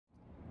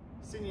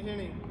Senior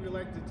Henning, we'd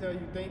like to tell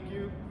you thank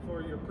you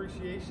for your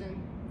appreciation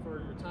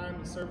for your time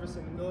and service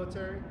in the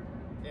military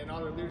and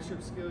all the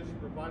leadership skills you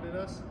provided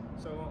us.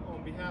 So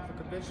on behalf of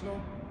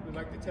Conventional, we'd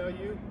like to tell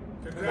you,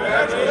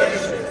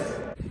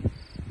 congratulations.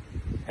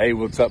 Hey,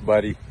 what's up,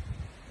 buddy?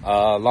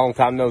 Long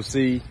time no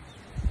see.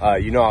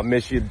 You know I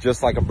miss you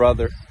just like a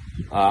brother.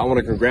 I want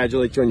to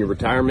congratulate you on your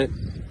retirement.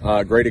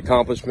 Great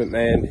accomplishment,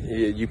 man.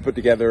 You put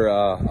together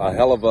a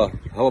hell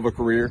of a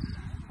career.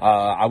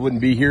 I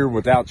wouldn't be here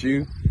without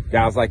you.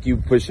 Guys like you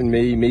pushing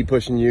me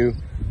pushing you.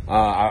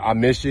 I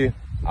miss you.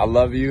 I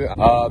love you.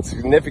 The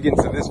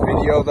significance of this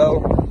video,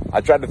 though,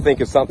 I tried to think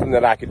of something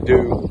that I could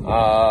do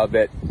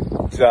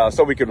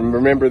so we could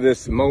remember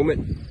this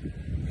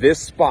moment. This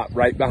spot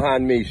right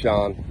behind me,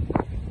 Sean,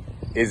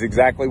 is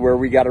exactly where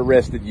we got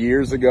arrested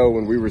years ago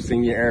when we were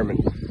senior airmen.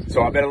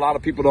 So I bet a lot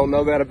of people don't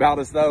know that about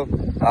us, though.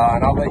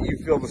 And I'll let you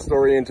fill the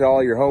story into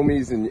all your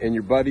homies and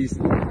your buddies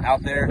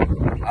out there.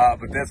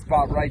 But that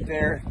spot right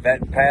there,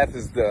 that path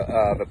is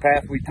the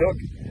path we took.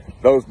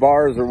 Those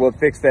bars are what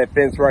fixed that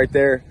fence right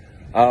there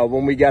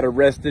when we got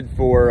arrested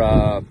for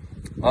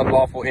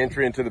unlawful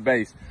entry into the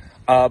base.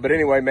 But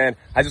anyway, man,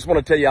 I just want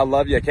to tell you I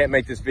love you. I can't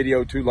make this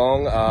video too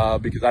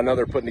long because I know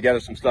they're putting together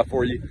some stuff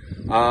for you.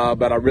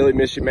 But I really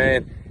miss you,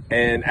 man.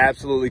 And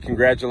absolutely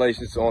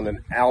congratulations on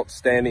an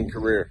outstanding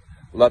career.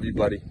 Love you,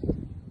 buddy.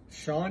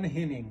 Sean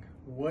Henning.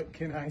 What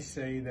can I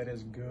say that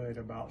is good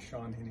about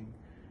Sean Henning?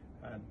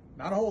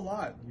 Not a whole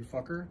lot, you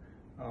fucker.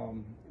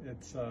 I'm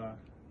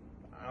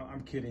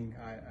kidding.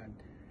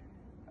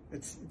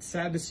 It's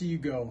sad to see you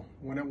go.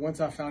 Once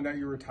I found out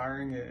you were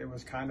retiring, it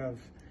was kind of,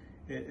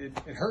 it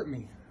hurt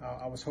me.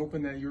 I was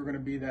hoping that you were going to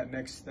be that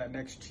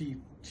next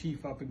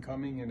chief up and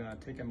coming and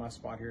taking my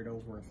spot here at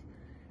Ellsworth.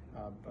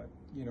 But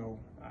you know,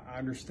 I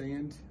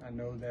understand. I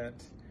know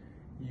that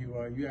you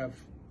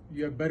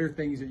have better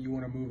things that you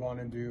want to move on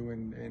and do,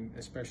 and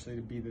especially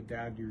to be the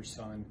dad to your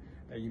son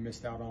that you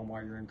missed out on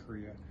while you're in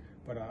Korea.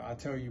 But I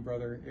tell you,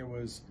 brother, it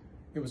was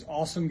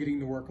awesome getting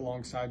to work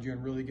alongside you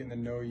and really getting to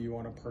know you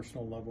on a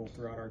personal level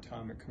throughout our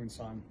time at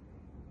Kunsan.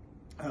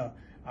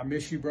 I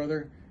miss you,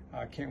 brother.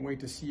 I can't wait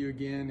to see you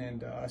again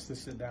and us to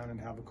sit down and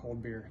have a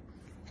cold beer.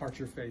 Heart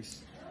your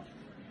face.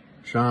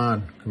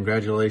 Sean,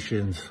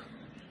 congratulations.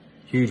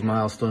 Huge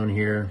milestone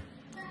here.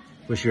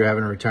 Wish you were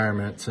having a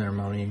retirement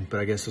ceremony, but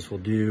I guess this will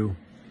do.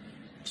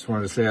 Just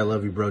wanted to say I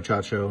love you, bro,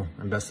 Chacho,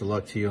 and best of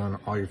luck to you on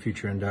all your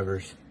future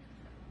endeavors.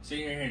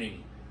 Senior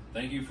Henning,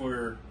 thank you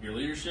for your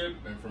leadership,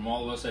 and from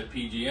all of us at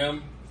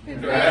PGM,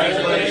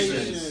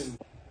 Congratulations.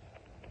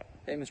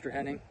 Hey, Mr.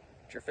 Henning,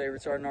 it's your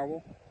favorite Sergeant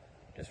Arwell.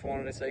 Just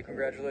wanted to say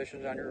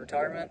congratulations on your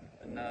retirement,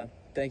 and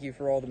thank you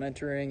for all the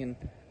mentoring and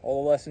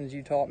all the lessons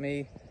you taught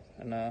me,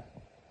 and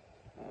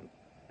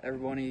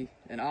everybody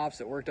in ops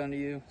that worked under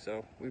you,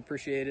 so we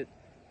appreciate it.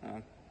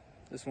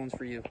 This one's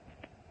for you.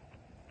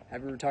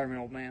 Happy retirement,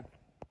 old man.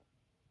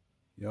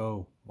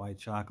 Yo, White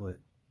Chocolate,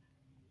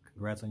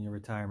 congrats on your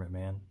retirement,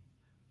 man.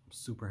 I'm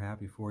super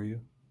happy for you.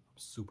 I'm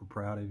super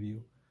proud of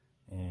you,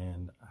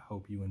 and I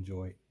hope you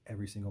enjoy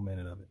every single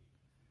minute of it.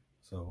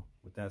 So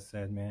with that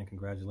said, man,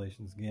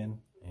 congratulations again,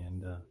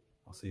 and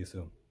I'll see you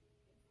soon.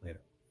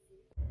 Later.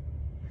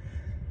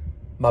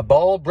 My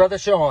bald brother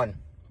Sean,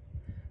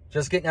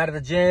 just getting out of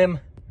the gym,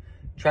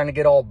 trying to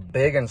get all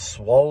big and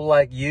swole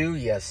like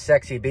you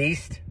sexy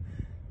beast.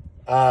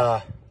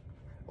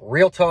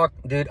 Real talk,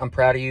 dude, I'm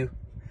proud of you.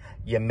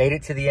 You made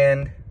it to the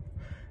end.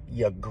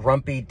 You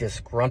grumpy,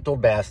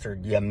 disgruntled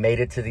bastard. You made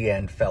it to the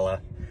end,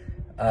 fella.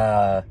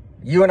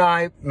 You and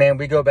I, man,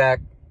 we go back,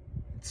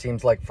 it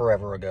seems like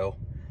forever ago.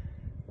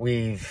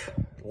 We've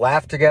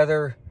laughed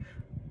together.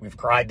 We've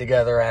cried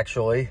together,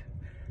 actually.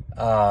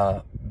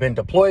 Been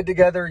deployed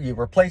together. You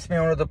replaced me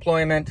on a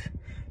deployment.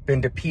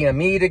 Been to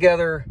PME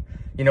together.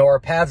 You know, our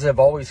paths have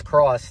always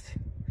crossed.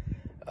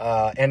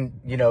 And,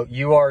 you know,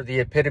 you are the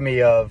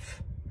epitome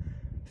of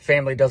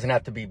family doesn't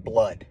have to be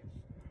blood.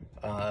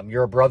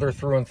 You're a brother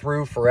through and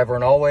through, forever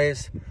and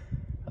always.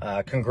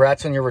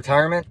 Congrats on your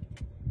retirement.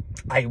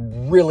 I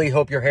really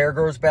hope your hair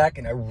grows back,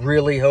 and I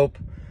really hope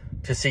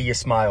to see you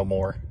smile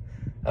more.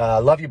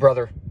 Love you,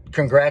 brother.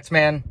 Congrats,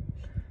 man.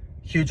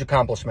 Huge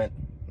accomplishment.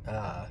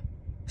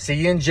 See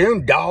you in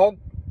June, dog.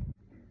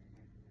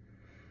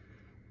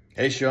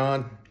 Hey,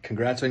 Sean,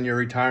 congrats on your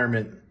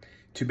retirement.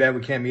 Too bad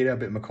we can't meet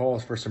up at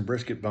McCall's for some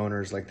brisket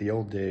boners like the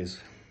old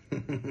days.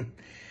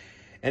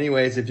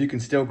 Anyways, if you can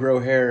still grow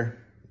hair,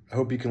 I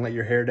hope you can let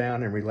your hair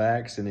down and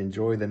relax and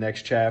enjoy the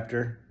next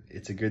chapter.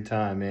 It's a good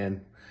time,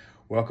 man.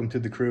 Welcome to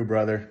the crew,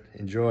 brother.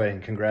 Enjoy,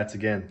 and congrats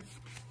again.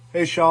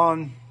 Hey,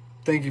 Sean.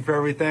 Thank you for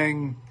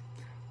everything.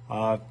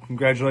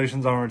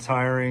 Congratulations on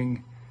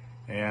retiring,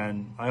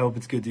 and I hope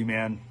it's good to you,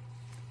 man.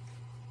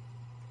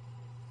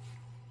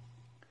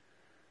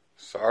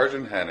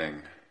 Sergeant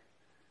Henning,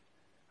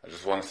 I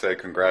just want to say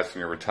congrats on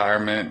your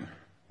retirement.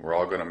 We're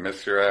all going to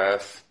miss your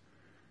ass.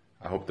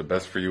 I hope the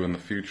best for you in the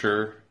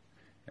future.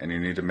 And you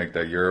need to make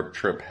that Europe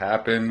trip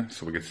happen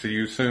so we can see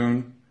you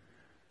soon.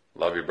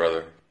 Love you,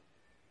 brother.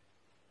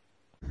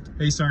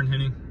 Hey, Sergeant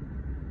Henning.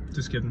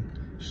 Just kidding.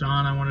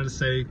 Sean, I wanted to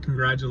say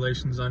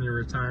congratulations on your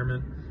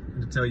retirement.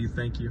 and to tell you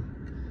thank you.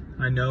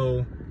 I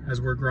know as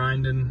we're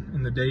grinding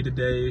in the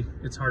day-to-day,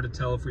 it's hard to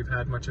tell if we've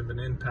had much of an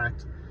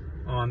impact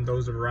on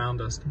those around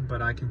us,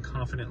 but I can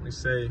confidently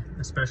say,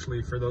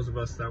 especially for those of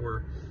us that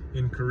were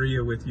in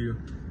Korea with you,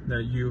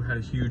 that you had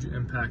a huge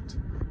impact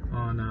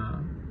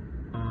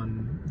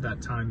on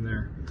that time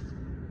there.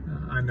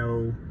 I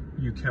know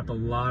you kept a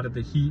lot of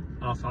the heat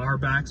off our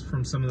backs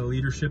from some of the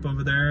leadership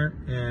over there,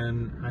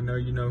 and I know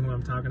you know who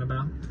I'm talking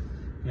about,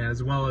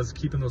 as well as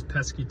keeping those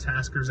pesky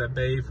taskers at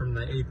bay from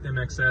the 8th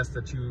MXS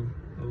that you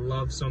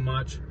love so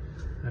much.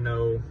 I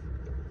know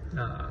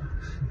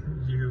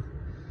you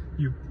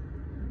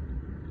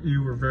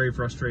were very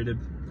frustrated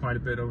quite a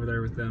bit over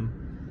there with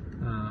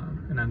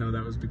them, and I know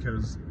that was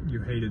because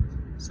you hated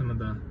some of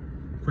the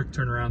quick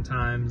turnaround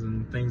times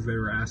and things they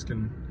were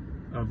asking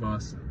of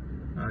us.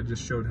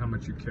 Just showed how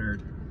much you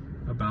cared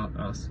about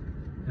us,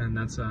 and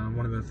that's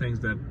one of the things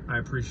that I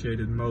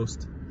appreciated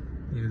most,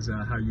 is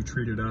how you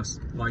treated us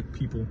like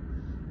people.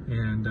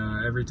 And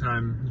every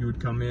time you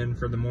would come in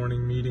for the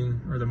morning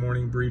meeting or the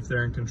morning brief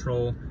there in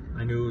control,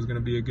 I knew it was going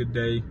to be a good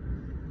day.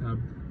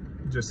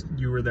 Just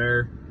you were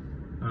there,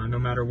 no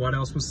matter what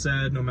else was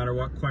said, no matter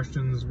what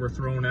questions were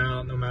thrown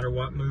out, no matter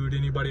what mood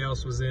anybody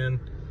else was in,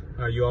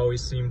 you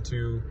always seemed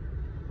to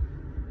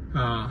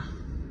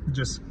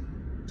just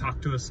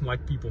talk to us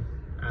like people,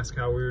 ask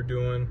how we were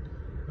doing,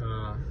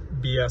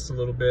 BS a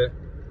little bit,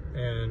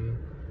 and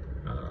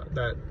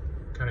that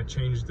kind of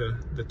changed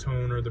the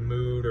tone or the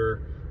mood,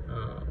 or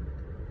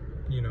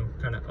you know,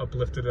 kind of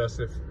uplifted us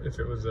if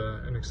it was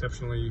an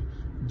exceptionally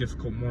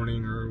difficult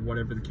morning or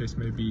whatever the case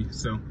may be.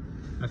 So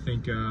I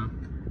think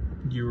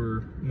you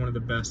were one of the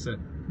best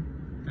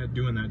at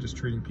doing that, just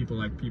treating people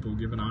like people,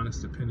 giving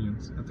honest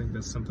opinions. I think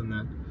that's something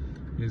that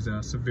is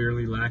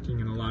severely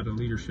lacking in a lot of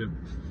leadership,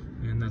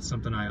 and that's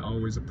something I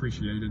always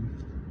appreciated.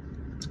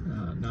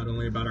 Not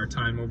only about our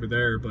time over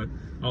there, but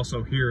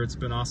also here. It's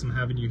been awesome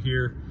having you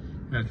here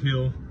at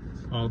Hill,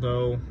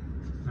 although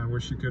I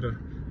wish you could have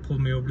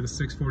pulled me over to the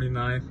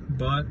 649th,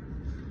 but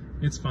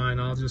it's fine.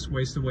 I'll just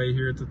waste away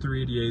here at the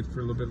 388th for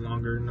a little bit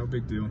longer. No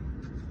big deal.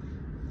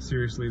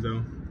 Seriously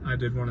though, I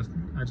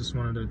just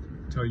wanted to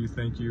tell you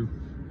thank you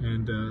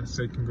and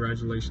say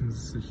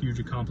congratulations. It's a huge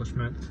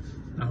accomplishment.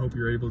 I hope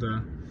you're able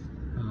to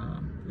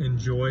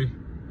enjoy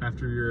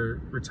after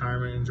your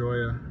retirement, enjoy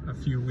a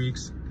few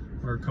weeks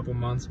or a couple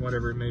months,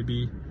 whatever it may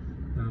be,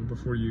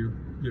 before you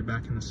get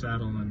back in the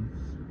saddle and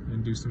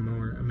do some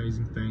more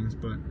amazing things.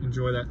 But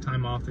enjoy that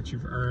time off that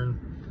you've earned,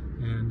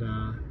 and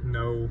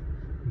know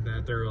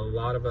that there are a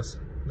lot of us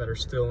that are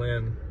still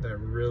in that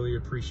really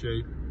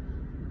appreciate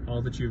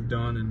all that you've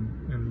done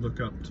and look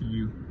up to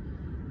you.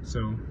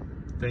 So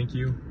thank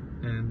you,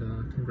 and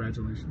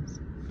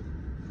congratulations.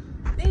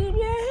 Senior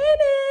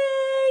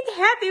Henning,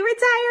 happy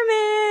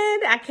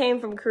retirement. I came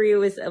from Korea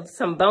with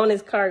some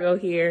bonus cargo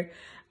here.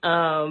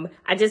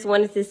 I just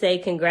wanted to say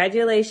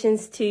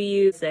congratulations to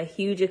you. It's a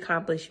huge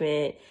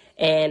accomplishment,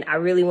 and I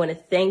really want to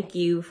thank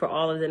you for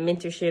all of the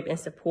mentorship and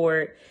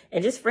support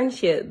and just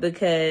friendship,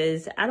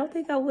 because I don't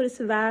think I would have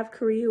survived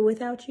Korea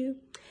without you.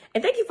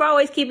 And thank you for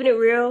always keeping it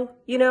real.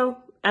 You know,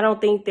 I don't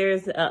think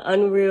there's an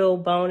unreal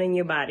bone in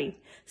your body.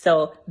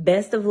 So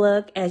best of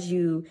luck as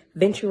you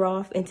venture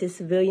off into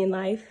civilian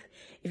life.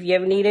 If you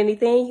ever need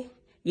anything,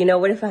 you know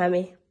where to find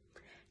me.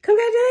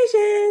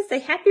 Congratulations. Say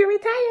happy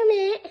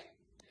retirement.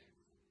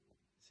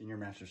 Senior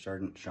Master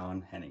Sergeant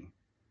Sean Henning,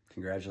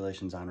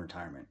 congratulations on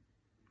retirement.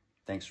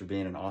 Thanks for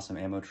being an awesome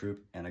ammo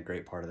troop and a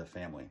great part of the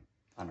family.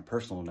 On a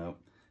personal note,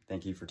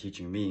 thank you for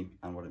teaching me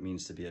on what it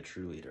means to be a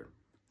true leader.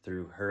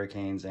 Through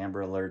hurricanes,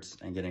 Amber Alerts,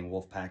 and getting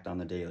wolf-packed on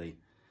the daily,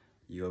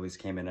 you always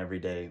came in every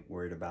day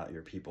worried about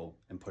your people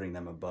and putting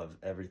them above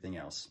everything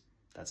else.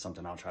 That's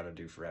something I'll try to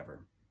do forever.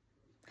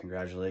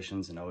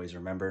 Congratulations, and always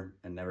remember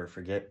and never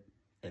forget,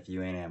 if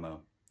you ain't ammo,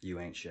 you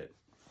ain't shit.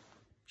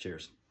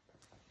 Cheers.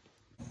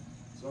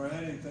 Sergeant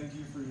Henning, thank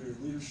you for your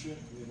leadership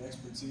and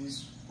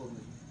expertise for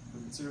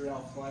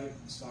material flight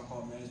and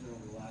stockpile management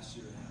over the last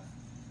year and a half.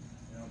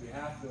 And on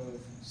behalf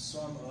of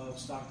some of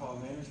stockpile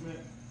management,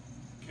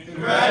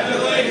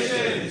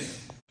 congratulations!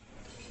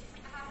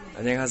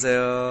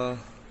 안녕하세요.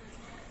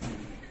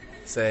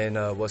 Saying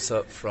what's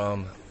up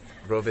from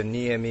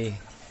Rovaniemi,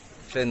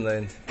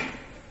 Finland.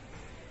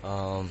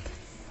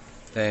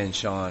 And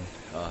Sean,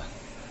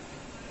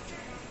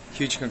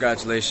 huge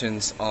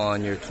congratulations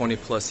on your 20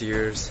 plus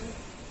years.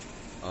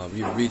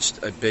 You've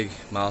reached a big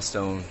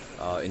milestone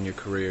in your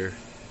career.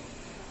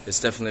 It's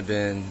definitely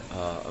been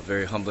a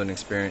very humbling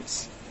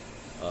experience,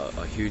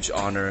 a huge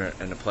honor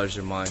and a pleasure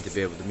of mine to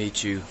be able to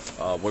meet you,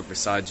 work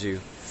beside you.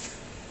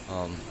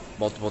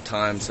 Multiple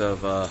times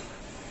of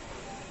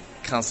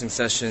counseling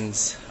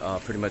sessions,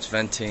 pretty much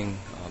venting,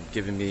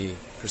 giving me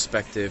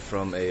perspective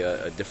from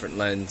a different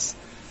lens.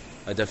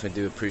 I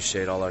definitely do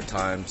appreciate all our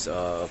times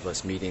of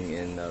us meeting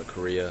in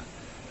Korea.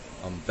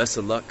 Best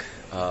of luck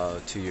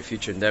to your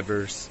future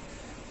endeavors.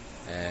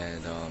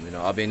 And you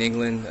know, I'll be in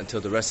England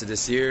until the rest of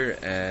this year,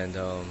 and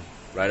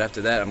right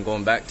after that I'm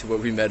going back to where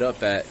we met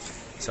up at,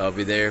 so I'll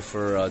be there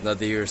for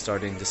another year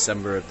starting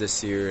December of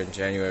this year and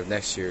January of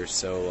next year.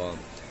 So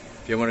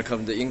if you want to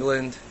come to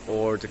England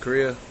or to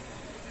Korea,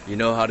 you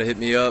know how to hit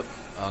me up.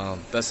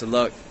 Best of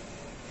luck.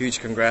 Huge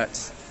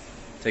congrats.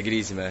 Take it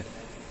easy, man.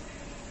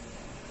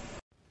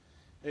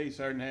 Hey,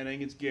 Sergeant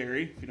Henning, it's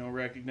Gary, if you don't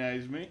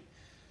recognize me.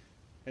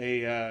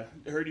 Hey,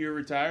 heard you were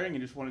retiring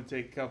and just wanted to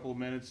take a couple of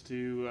minutes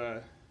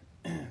to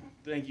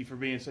thank you for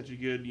being such a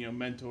good,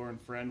 mentor and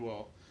friend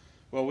while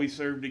we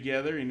served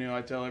together.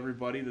 I tell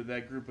everybody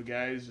that group of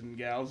guys and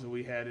gals that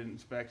we had in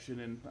inspection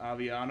in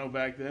Aviano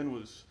back then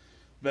was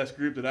the best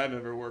group that I've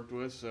ever worked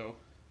with, so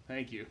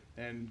thank you,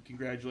 and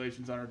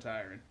congratulations on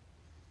retiring.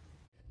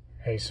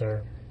 Hey,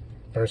 sir.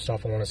 First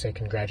off, I want to say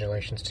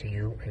congratulations to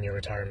you and your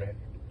retirement.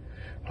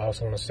 I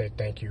also want to say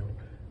thank you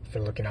for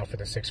looking out for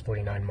the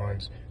 649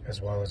 Muns, as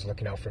well as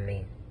looking out for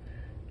me.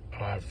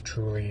 I've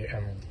truly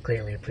am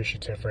greatly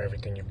appreciative for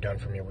everything you've done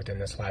for me within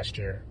this last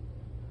year.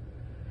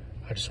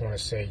 I just want to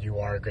say you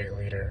are a great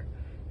leader,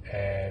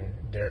 and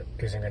there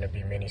isn't going to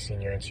be many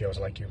senior NCOs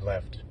like you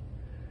left.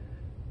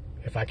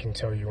 If I can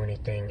tell you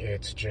anything,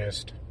 it's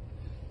just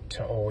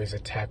to always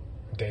attack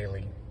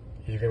daily.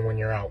 Even when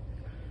you're out,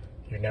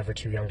 you're never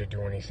too young to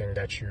do anything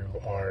that you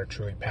are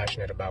truly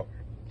passionate about.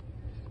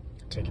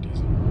 Take it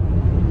easy.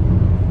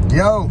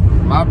 Yo,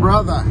 my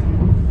brother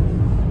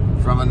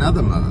from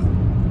another mother.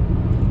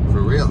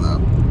 For real though.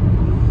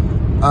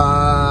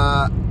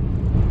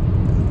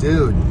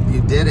 Dude,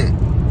 you did it.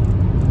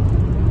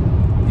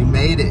 You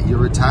made it. You're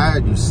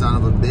retired, you son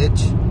of a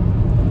bitch.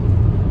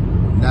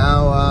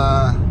 Now,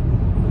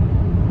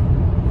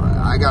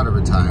 I gotta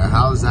retire.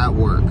 How's that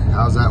work?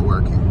 How's that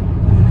working?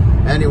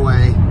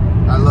 Anyway,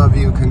 I love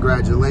you.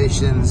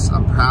 Congratulations.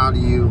 I'm proud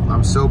of you.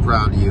 I'm so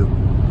proud of you.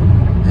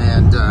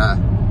 And,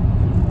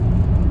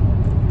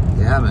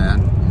 yeah, man,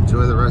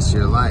 enjoy the rest of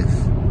your life.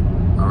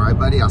 All right,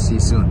 buddy, I'll see you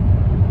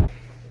soon.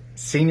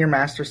 Senior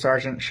Master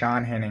Sergeant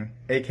Sean Henning,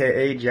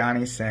 aka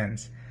Johnny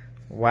Sins.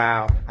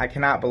 Wow, I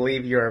cannot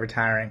believe you are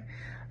retiring.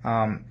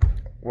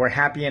 We're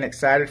happy and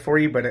excited for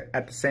you, but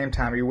at the same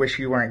time, we wish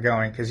you weren't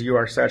going because you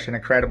are such an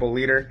incredible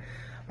leader.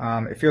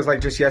 It feels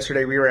like just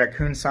yesterday we were at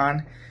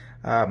Kunsan.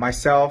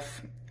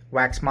 Myself,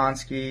 Wax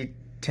Monsky,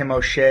 Tim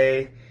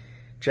O'Shea,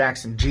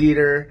 Jackson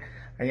Jeter.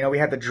 We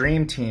had the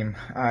dream team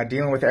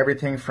dealing with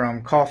everything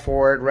from call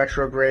forward,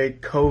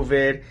 retrograde,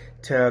 COVID,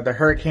 to the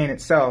hurricane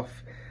itself.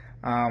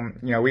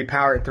 We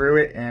powered through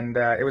it, and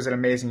it was an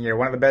amazing year,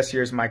 one of the best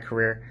years of my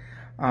career.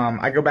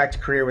 I go back to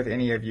Korea with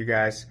any of you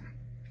guys.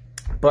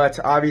 But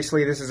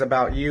obviously, this is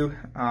about you.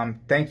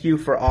 Thank you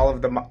for all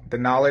of the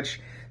knowledge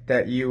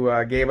that you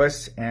gave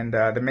us and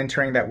the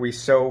mentoring that we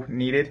so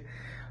needed.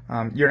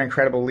 You're an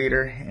incredible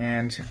leader,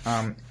 and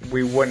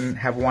we wouldn't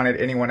have wanted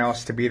anyone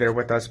else to be there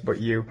with us but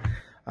you.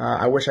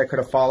 I wish I could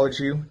have followed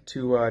you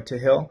to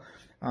Hill.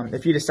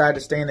 If you decide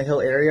to stay in the Hill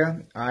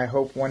area, I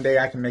hope one day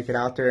I can make it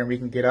out there and we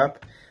can get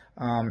up.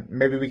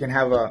 Maybe we can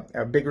have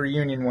a big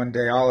reunion one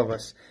day, all of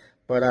us.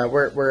 But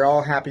we're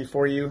all happy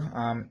for you.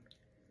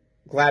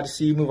 Glad to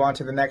see you move on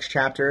to the next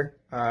chapter.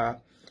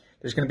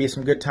 There's going to be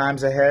some good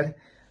times ahead.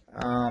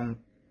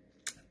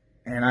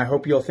 And I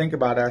hope you'll think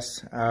about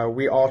us.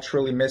 We all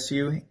truly miss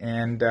you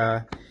and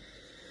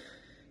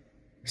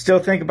still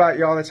think about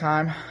you all the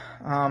time.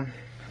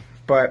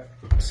 But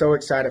so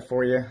excited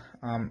for you.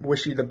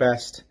 Wish you the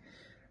best.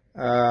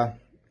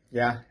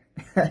 Yeah,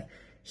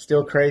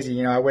 still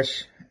crazy. I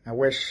wish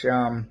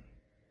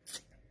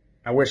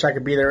I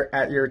could be there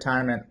at your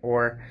retirement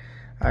or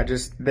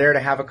just there to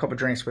have a couple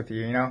drinks with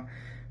you.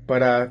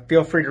 But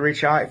feel free to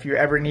reach out if you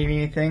ever need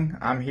anything.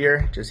 I'm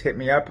here. Just hit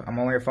me up. I'm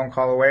only a phone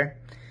call away.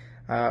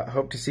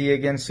 Hope to see you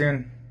again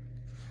soon.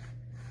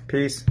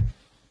 Peace.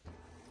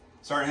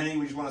 Sergeant Henning,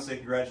 we just want to say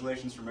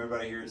congratulations from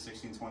everybody here at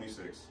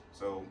 1626.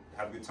 So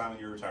have a good time in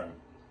your retirement.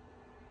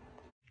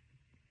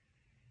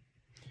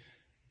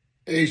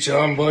 Hey,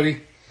 Sean,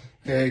 buddy.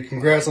 Hey,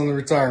 congrats on the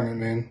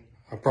retirement, man.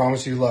 I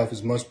promise you life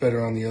is much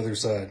better on the other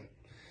side.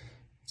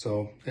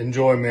 So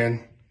enjoy,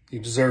 man. You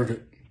deserve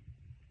it.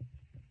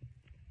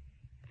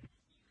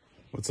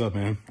 What's up,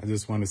 man? I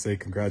just want to say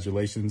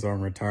congratulations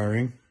on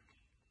retiring.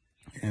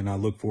 And I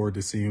look forward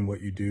to seeing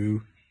what you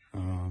do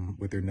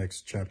with your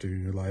next chapter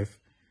in your life.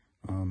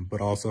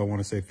 But also I want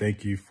to say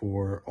thank you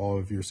for all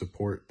of your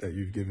support that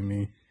you've given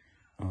me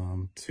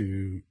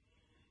to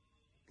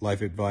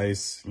life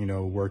advice,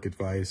 work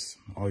advice,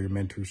 all your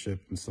mentorship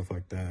and stuff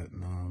like that.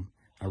 And,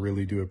 I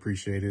really do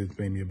appreciate it. It's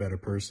made me a better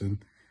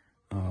person.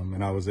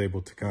 And I was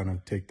able to kind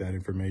of take that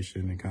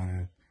information and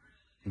kind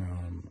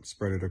of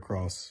spread it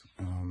across.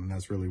 And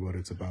that's really what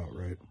it's about,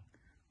 right?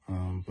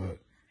 But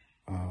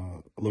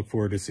I look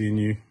forward to seeing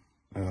you.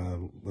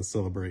 Let's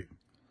celebrate.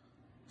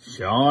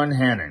 Sean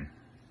Henning.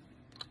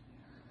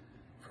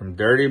 From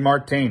Dirty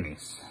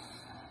Martinis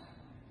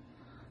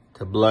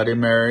to Bloody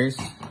Marys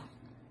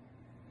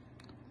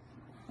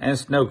and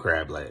snow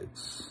crab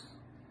legs.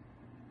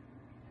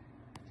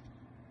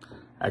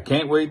 I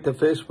can't wait to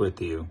fish with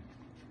you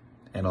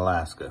in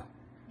Alaska.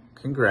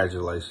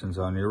 Congratulations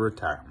on your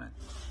retirement.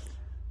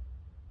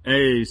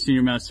 Hey,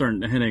 Senior Master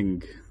Sergeant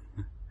Henning.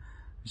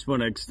 Just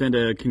want to extend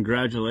a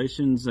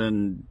congratulations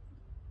and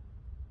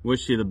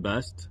wish you the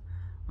best.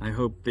 I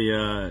hope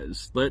the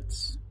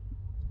slits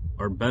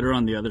or better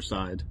on the other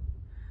side.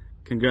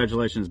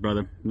 Congratulations,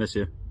 brother. Miss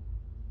you.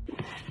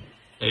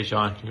 Hey,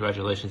 Sean.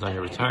 Congratulations on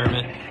your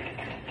retirement.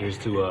 Here's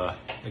to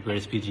the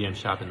greatest PGM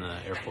shop in the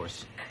Air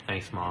Force.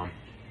 Thanks, Mom.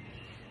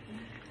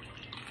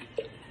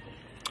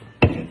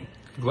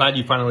 Glad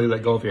you finally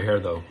let go of your hair,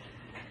 though.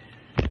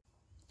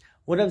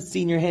 What up,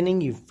 Senior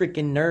Henning, you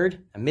freaking nerd?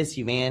 I miss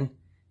you, man.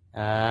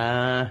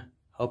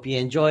 Hope you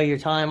enjoy your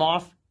time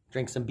off.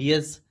 Drink some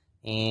beers.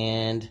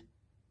 And,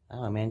 I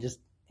don't know, man, just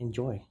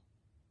enjoy.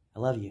 I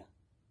love you.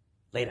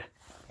 Later.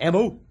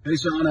 Ammo. Hey,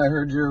 Sean, I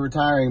heard you're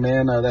retiring,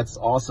 man. That's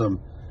awesome.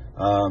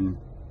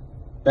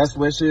 Best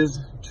wishes.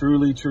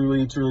 Truly,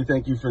 truly, truly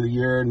thank you for the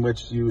year in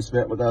which you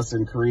spent with us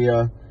in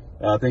Korea.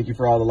 Thank you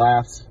for all the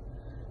laughs.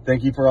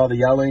 Thank you for all the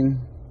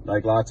yelling.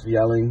 Like, lots of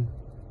yelling.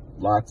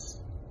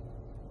 Lots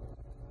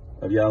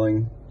of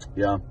yelling.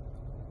 Yeah.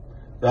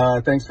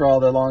 Thanks for all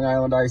the Long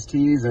Island iced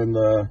teas and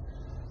the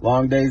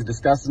long days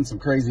discussing some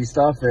crazy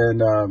stuff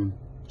and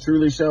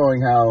truly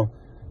showing how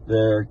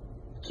the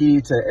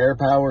key to air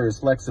power is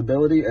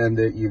flexibility and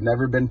that you've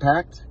never been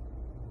packed,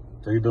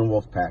 so you've been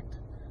wolf packed.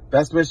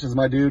 Best wishes,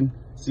 my dude.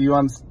 See you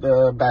on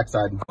the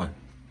backside.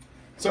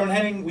 Sergeant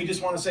Henning, we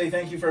just want to say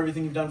thank you for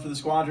everything you've done for the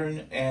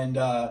squadron and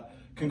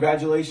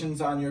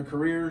congratulations on your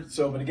career.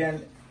 But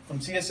again, from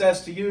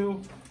CSS to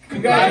you,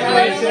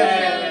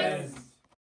 congratulations!